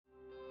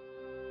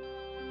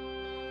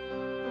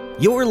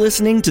You're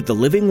listening to The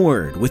Living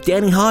Word with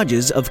Danny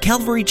Hodges of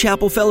Calvary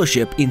Chapel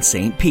Fellowship in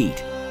St.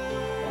 Pete.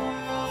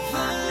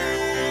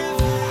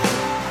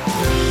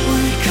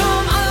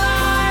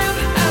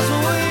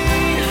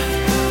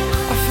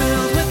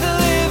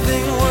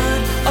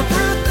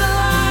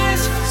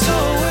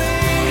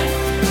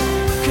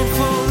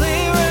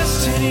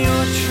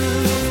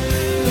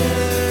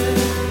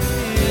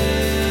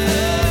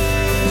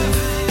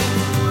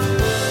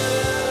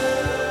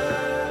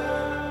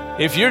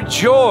 If your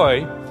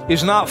joy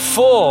is not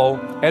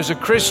full as a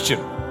Christian,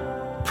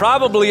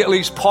 probably at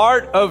least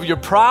part of your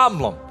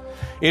problem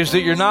is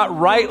that you're not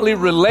rightly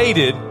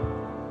related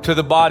to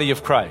the body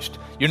of Christ.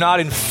 You're not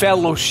in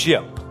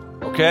fellowship,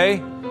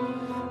 okay?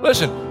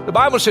 Listen, the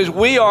Bible says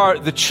we are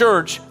the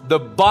church, the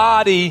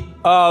body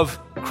of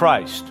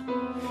Christ.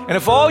 And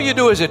if all you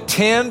do is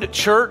attend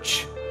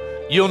church,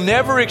 you'll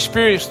never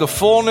experience the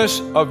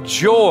fullness of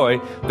joy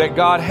that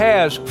God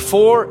has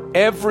for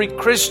every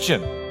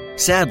Christian.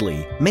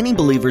 Sadly, many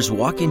believers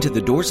walk into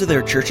the doors of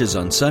their churches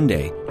on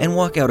Sunday and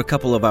walk out a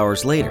couple of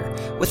hours later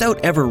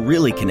without ever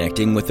really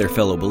connecting with their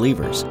fellow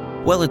believers.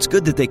 While it's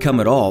good that they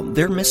come at all,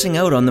 they're missing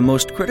out on the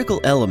most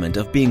critical element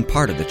of being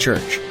part of the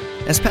church.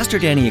 As Pastor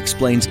Danny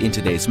explains in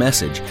today's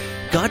message,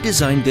 God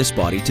designed this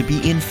body to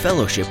be in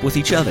fellowship with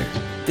each other.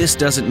 This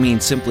doesn't mean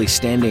simply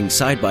standing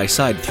side by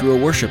side through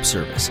a worship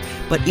service,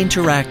 but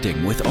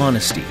interacting with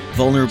honesty,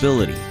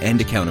 vulnerability,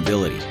 and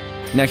accountability.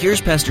 Now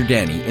here's Pastor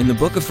Danny in the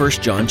book of 1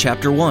 John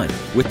chapter 1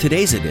 with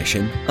today's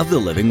edition of The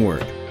Living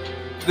Word.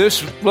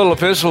 This little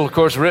epistle, of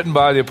course, written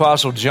by the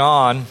Apostle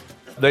John,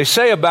 they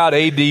say about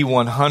AD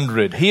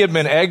 100. He had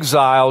been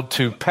exiled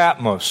to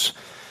Patmos,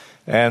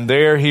 and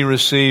there he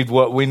received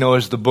what we know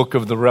as the book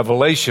of the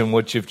Revelation,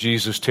 which if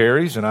Jesus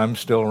tarries, and I'm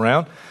still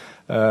around,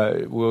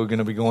 we're going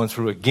to be going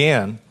through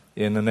again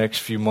in the next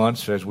few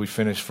months as we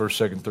finish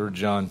 1st, 2nd, 3rd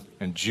John,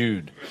 and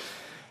Jude.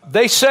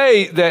 They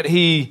say that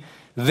he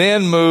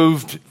then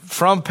moved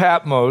from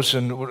Patmos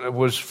and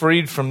was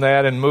freed from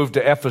that and moved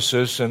to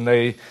Ephesus, and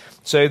they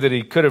say that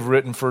he could have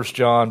written 1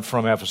 John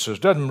from Ephesus.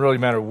 Doesn't really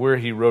matter where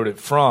he wrote it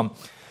from.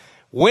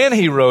 When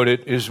he wrote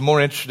it is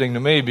more interesting to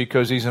me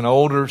because he's an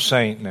older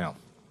saint now.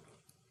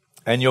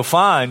 And you'll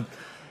find,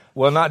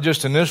 well, not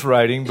just in this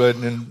writing, but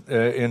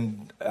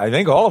in I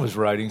think all of his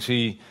writings,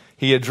 he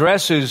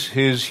addresses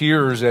his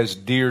hearers as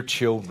dear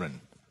children.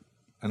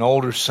 An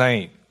older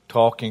saint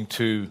talking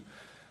to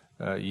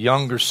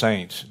younger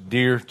saints,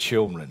 dear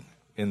children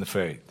in the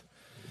faith.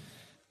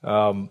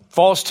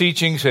 False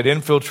teachings had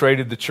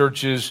infiltrated the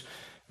churches,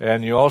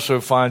 and you also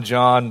find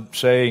John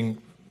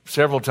saying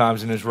several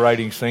times in his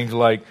writings things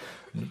like,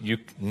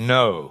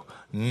 no,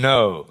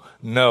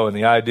 and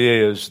the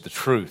idea is the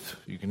truth.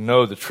 You can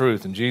know the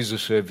truth, and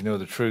Jesus said, if you know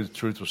the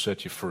truth will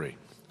set you free.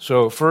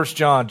 So 1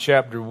 John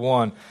chapter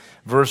 1,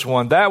 verse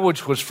 1, that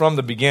which was from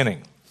the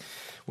beginning,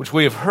 which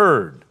we have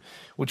heard,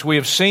 which we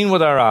have seen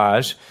with our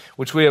eyes,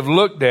 which we have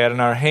looked at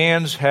and our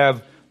hands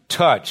have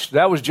touched.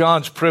 That was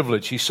John's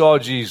privilege. He saw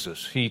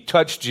Jesus. He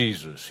touched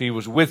Jesus. He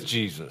was with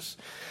Jesus.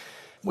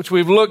 Which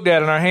we've looked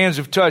at and our hands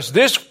have touched.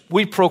 This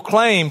we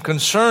proclaim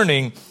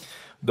concerning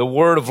the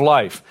word of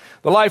life.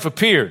 The life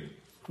appeared.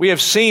 We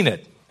have seen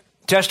it,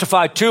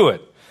 testified to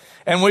it.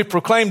 And we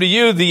proclaim to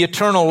you the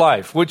eternal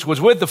life, which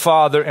was with the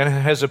Father and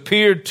has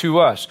appeared to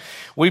us.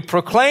 We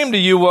proclaim to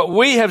you what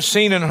we have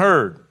seen and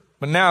heard.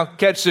 But now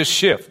catch this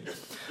shift.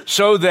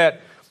 So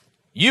that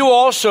you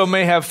also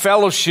may have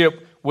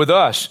fellowship with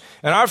us.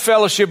 And our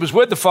fellowship is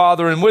with the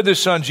Father and with His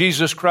Son,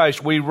 Jesus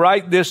Christ. We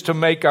write this to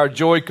make our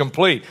joy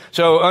complete.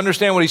 So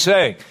understand what he's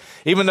saying.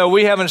 Even though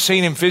we haven't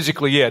seen Him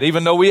physically yet,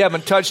 even though we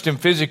haven't touched Him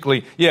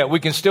physically yet, we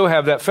can still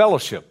have that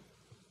fellowship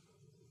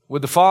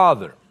with the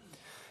Father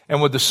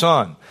and with the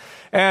Son.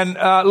 And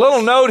a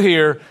little note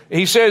here,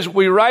 he says,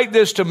 we write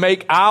this to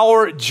make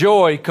our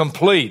joy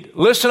complete.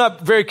 Listen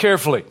up very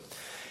carefully.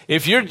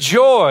 If your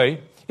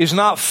joy is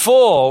not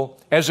full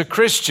as a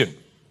Christian,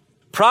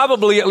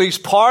 probably at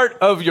least part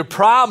of your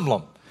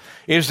problem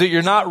is that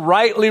you're not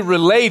rightly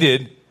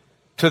related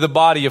to the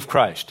body of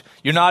Christ.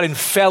 You're not in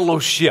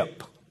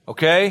fellowship,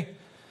 okay?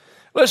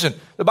 Listen,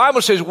 the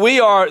Bible says we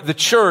are the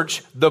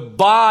church, the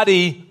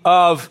body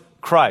of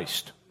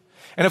Christ.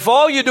 And if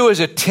all you do is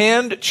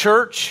attend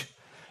church,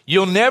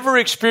 you'll never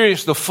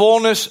experience the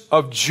fullness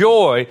of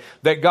joy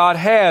that God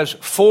has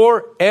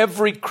for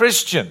every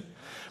Christian.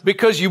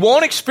 Because you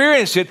won't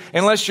experience it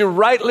unless you're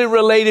rightly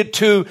related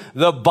to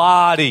the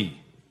body.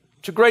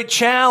 It's a great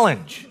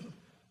challenge.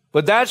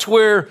 But that's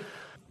where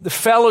the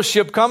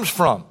fellowship comes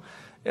from.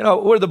 You know,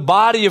 we're the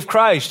body of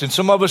Christ, and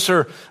some of us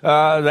are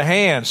the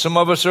hands, some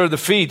of us are the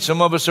feet,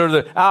 some of us are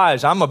the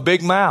eyes. I'm a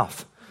big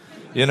mouth,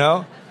 you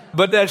know.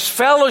 But that's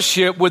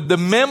fellowship with the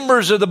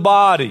members of the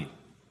body.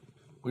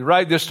 We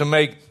write this to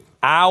make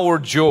our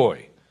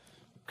joy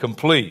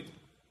complete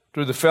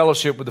through the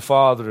fellowship with the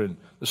Father and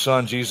the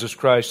Son, Jesus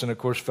Christ, and of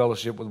course,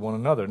 fellowship with one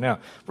another. Now,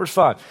 verse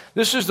 5.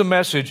 This is the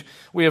message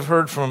we have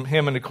heard from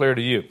Him and declare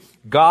to you.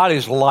 God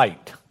is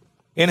light.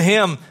 In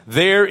Him,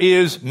 there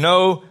is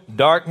no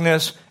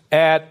darkness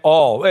at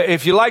all.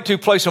 If you like to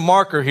place a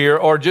marker here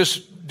or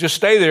just just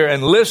stay there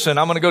and listen.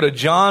 I'm going to go to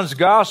John's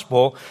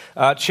Gospel,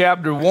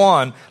 chapter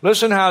 1.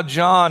 Listen how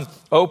John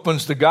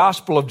opens the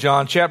Gospel of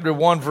John, chapter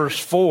 1, verse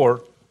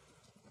 4.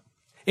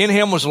 In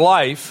him was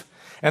life,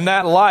 and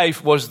that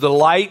life was the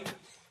light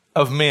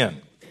of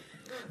men.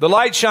 The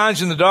light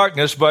shines in the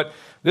darkness, but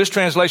this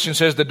translation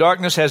says the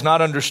darkness has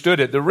not understood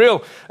it. The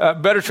real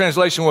better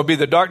translation would be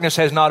the darkness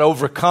has not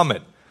overcome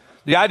it.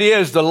 The idea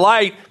is the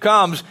light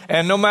comes,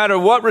 and no matter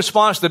what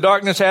response the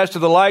darkness has to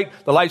the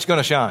light's going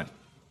to shine.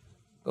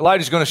 The light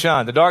is going to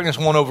shine. The darkness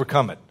won't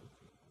overcome it.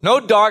 No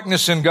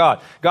darkness in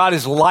God. God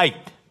is light.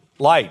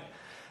 Light.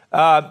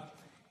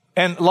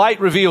 And light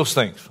reveals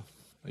things.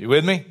 Are you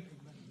with me?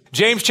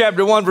 James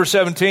chapter 1 verse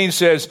 17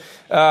 says,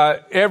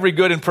 every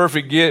good and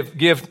perfect gift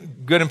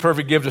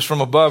is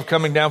from above,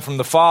 coming down from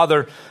the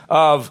Father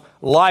of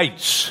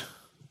lights,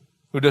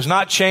 who does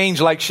not change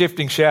like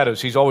shifting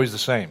shadows. He's always the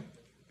same.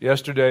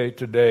 Yesterday,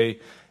 today,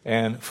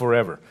 and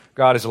forever.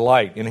 God is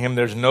light. In him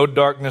there's no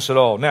darkness at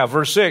all. Now,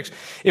 verse 6,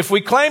 if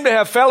we claim to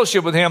have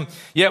fellowship with him,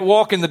 yet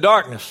walk in the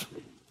darkness,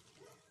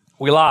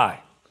 we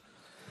lie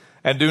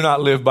and do not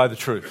live by the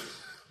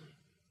truth.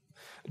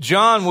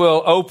 John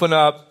will open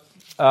up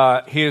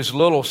his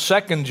little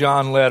 2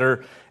 John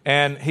letter,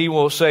 and he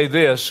will say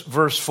this,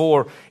 verse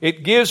 4,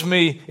 it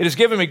has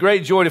given me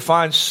great joy to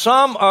find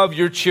some of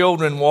your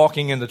children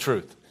walking in the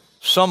truth.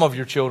 Some of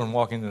your children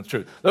walking in the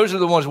truth. Those are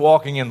the ones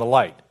walking in the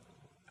light.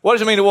 What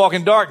does it mean to walk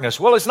in darkness?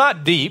 Well, it's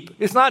not deep.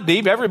 It's not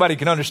deep. Everybody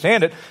can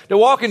understand it. To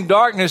walk in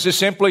darkness is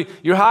simply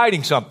you're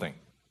hiding something.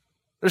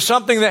 There's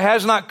something that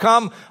has not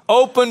come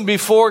open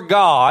before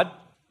God.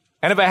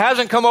 And if it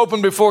hasn't come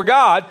open before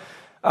God,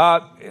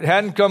 it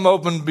hadn't come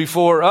open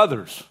before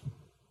others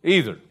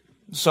either.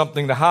 It's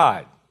something to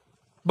hide.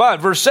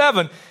 But verse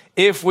 7,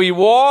 if we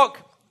walk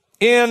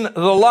in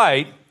the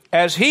light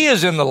as he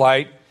is in the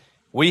light,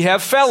 we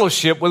have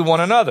fellowship with one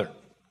another.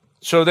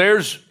 So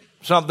there's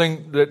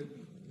something that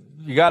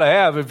you got to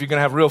have if you're going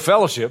to have real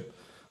fellowship.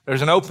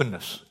 There's an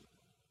openness.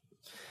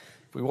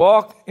 If we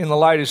walk in the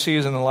light as he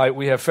is in the light,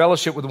 we have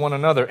fellowship with one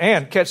another.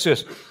 And, catch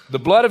this, the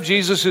blood of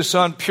Jesus, his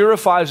son,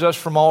 purifies us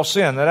from all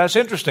sin. Now, that's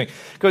interesting,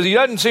 because he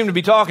doesn't seem to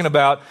be talking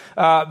about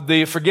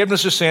the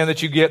forgiveness of sin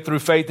that you get through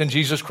faith in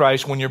Jesus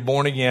Christ when you're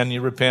born again,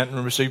 you repent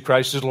and receive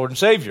Christ as Lord and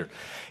Savior.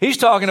 He's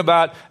talking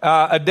about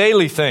a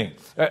daily thing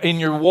in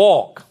your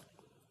walk.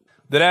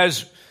 That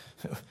as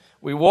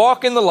we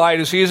walk in the light,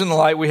 as he is in the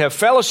light, we have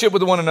fellowship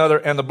with one another,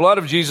 and the blood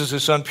of Jesus,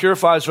 his son,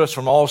 purifies us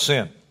from all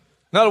sin.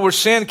 In other words,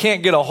 sin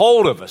can't get a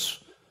hold of us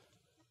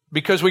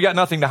because we got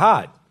nothing to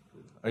hide.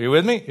 Are you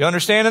with me? You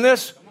understanding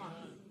this?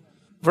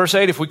 Verse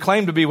 8, if we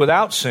claim to be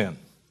without sin,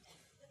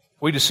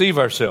 we deceive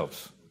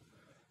ourselves,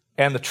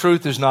 and the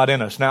truth is not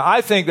in us. Now, I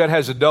think that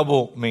has a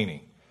double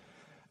meaning.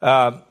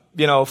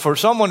 For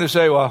someone to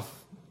say, well,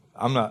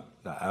 I'm not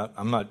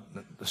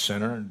a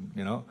sinner,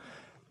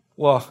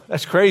 well,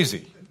 that's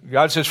crazy.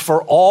 God says,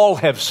 for all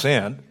have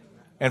sinned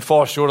and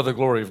fall short of the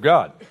glory of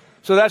God.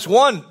 So that's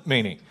one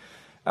meaning.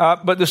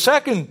 But the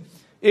second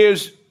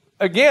is,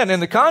 again, in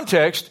the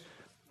context,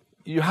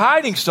 you're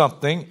hiding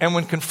something, and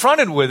when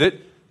confronted with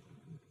it,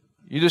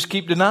 you just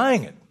keep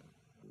denying it.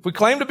 If we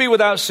claim to be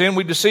without sin,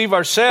 we deceive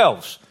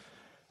ourselves,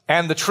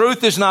 and the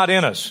truth is not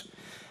in us.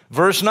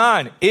 Verse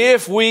 9,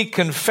 if we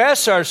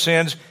confess our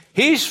sins,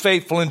 he's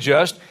faithful and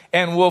just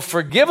and will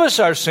forgive us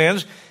our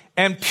sins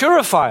and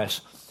purify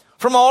us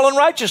from all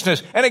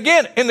unrighteousness. And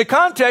again, in the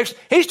context,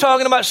 he's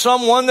talking about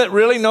someone that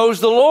really knows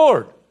the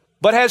Lord,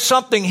 but has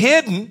something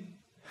hidden,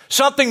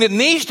 something that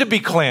needs to be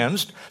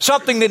cleansed,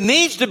 something that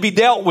needs to be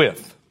dealt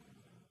with.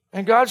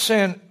 And God's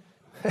saying,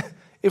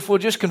 if we'll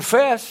just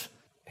confess,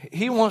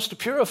 he wants to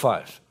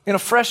purify us in a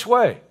fresh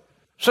way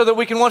so that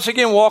we can once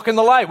again walk in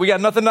the light. We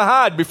got nothing to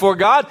hide before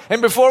God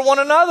and before one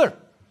another.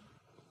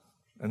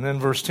 And then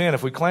verse 10,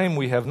 if we claim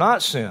we have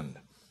not sinned,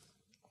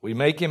 we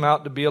make him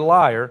out to be a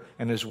liar,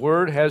 and his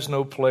word has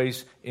no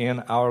place in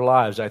our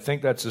lives. I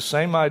think that's the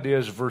same idea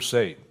as verse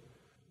 8.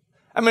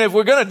 I mean, if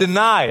we're going to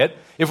deny it,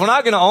 if we're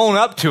not going to own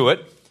up to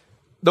it,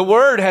 the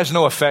word has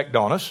no effect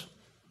on us.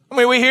 I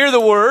mean, we hear the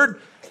word,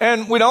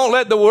 and we don't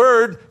let the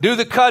word do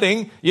the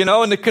cutting,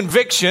 and the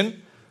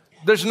conviction.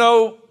 There's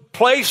no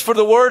place for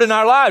the word in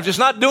our lives. It's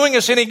not doing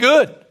us any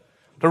good.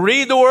 To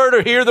read the word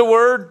or hear the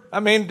word,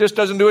 it just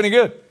doesn't do any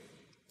good.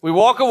 We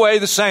walk away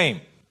the same.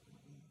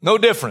 No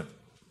different.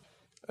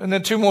 And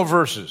then two more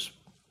verses,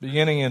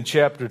 beginning in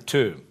chapter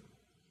 2.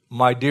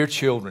 My dear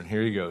children,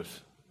 here he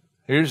goes.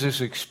 Here's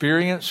this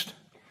experienced,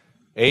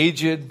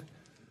 aged,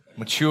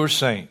 mature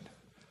saint.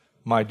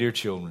 My dear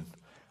children,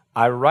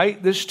 I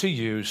write this to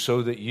you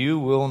so that you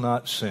will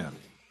not sin.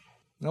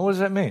 Now, what does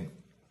that mean?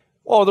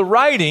 Well, the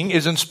writing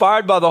is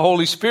inspired by the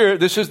Holy Spirit.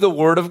 This is the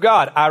Word of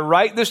God. I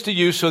write this to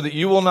you so that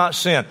you will not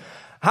sin.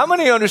 How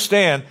many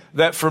understand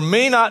that for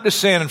me not to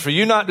sin and for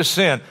you not to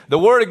sin, the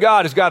Word of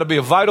God has got to be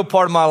a vital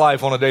part of my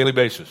life on a daily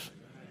basis?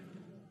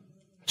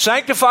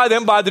 Sanctify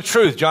them by the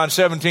truth, John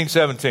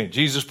 17:17.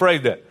 Jesus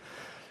prayed that.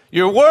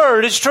 Your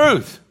Word is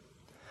truth.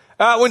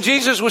 When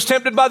Jesus was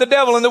tempted by the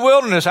devil in the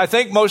wilderness, I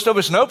think most of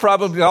us know,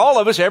 probably all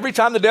of us, every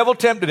time the devil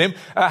tempted him,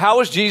 how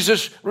was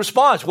Jesus'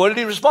 response? What did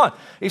he respond?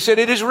 He said,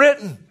 "It is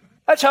written."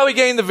 That's how he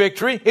gained the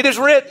victory. It is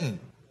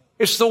written.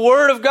 It's the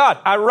word of God.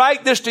 I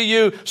write this to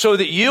you so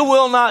that you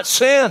will not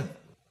sin.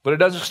 But it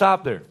doesn't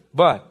stop there.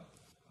 But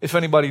if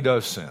anybody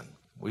does sin,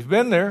 we've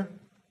been there.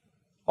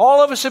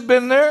 All of us have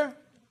been there.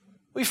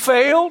 We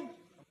failed.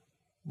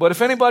 But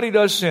if anybody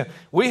does sin,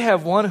 we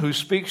have one who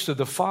speaks to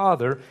the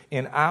Father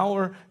in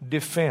our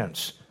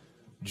defense.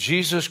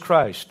 Jesus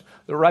Christ,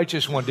 the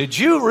righteous one. Did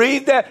you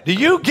read that? Do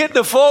you get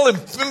the full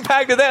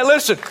impact of that?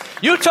 Listen,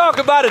 you talk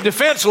about a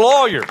defense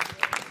lawyer.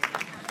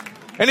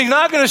 And he's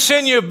not going to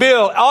send you a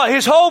bill.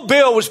 His whole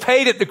bill was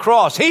paid at the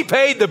cross. He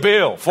paid the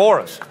bill for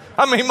us.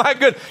 I mean, my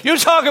goodness, you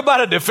talk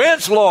about a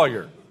defense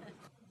lawyer.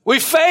 We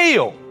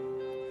fail.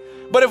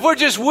 But if we're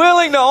just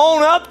willing to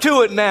own up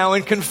to it now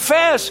and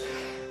confess,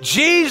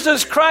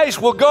 Jesus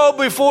Christ will go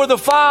before the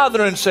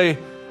Father and say,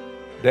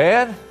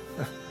 "Dad,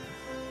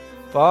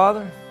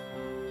 Father,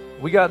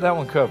 we got that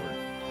one covered."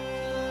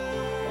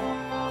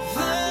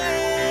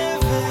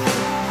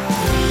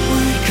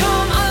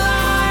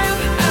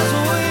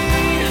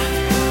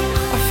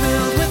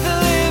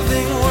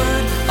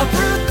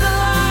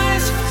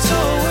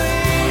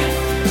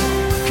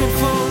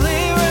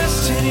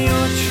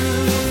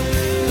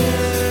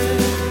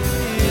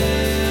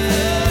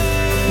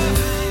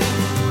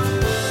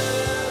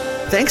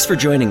 Thanks for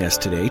joining us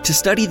today to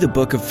study the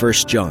book of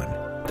 1 John.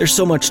 There's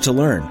so much to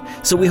learn,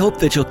 so we hope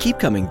that you'll keep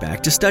coming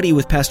back to study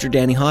with Pastor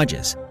Danny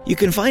Hodges. You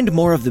can find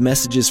more of the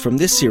messages from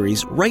this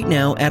series right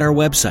now at our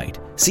website,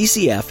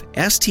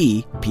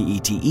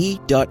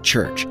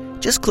 ccfstpete.church.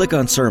 Just click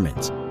on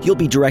Sermons. You'll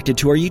be directed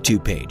to our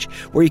YouTube page,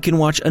 where you can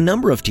watch a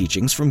number of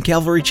teachings from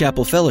Calvary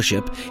Chapel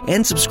Fellowship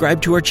and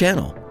subscribe to our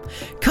channel.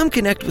 Come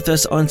connect with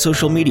us on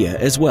social media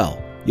as well.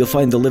 You'll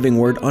find the Living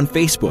Word on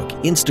Facebook,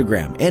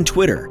 Instagram, and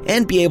Twitter,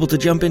 and be able to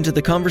jump into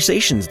the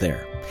conversations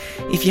there.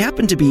 If you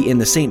happen to be in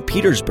the St.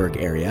 Petersburg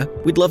area,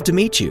 we'd love to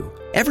meet you.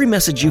 Every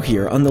message you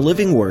hear on the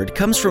Living Word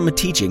comes from a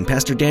teaching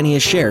Pastor Danny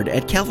has shared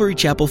at Calvary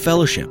Chapel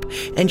Fellowship,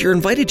 and you're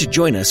invited to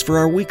join us for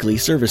our weekly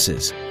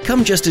services.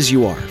 Come just as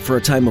you are for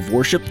a time of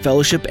worship,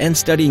 fellowship, and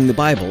studying the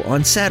Bible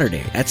on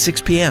Saturday at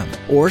 6 p.m.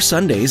 or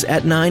Sundays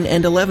at 9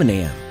 and 11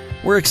 a.m.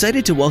 We're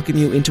excited to welcome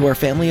you into our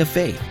family of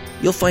faith.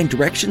 You'll find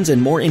directions and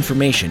more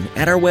information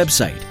at our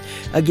website.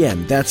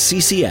 Again, that's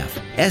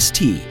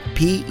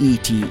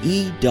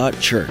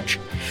ccfstpete.church.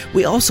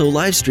 We also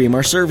live stream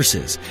our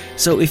services,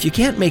 so if you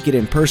can't make it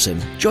in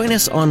person, join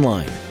us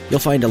online. You'll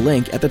find a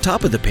link at the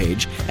top of the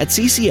page at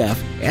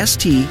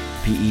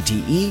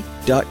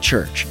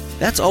ccfstpete.church.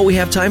 That's all we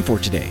have time for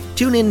today.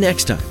 Tune in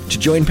next time to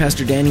join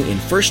Pastor Danny in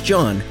 1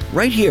 John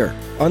right here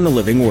on the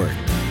Living Word.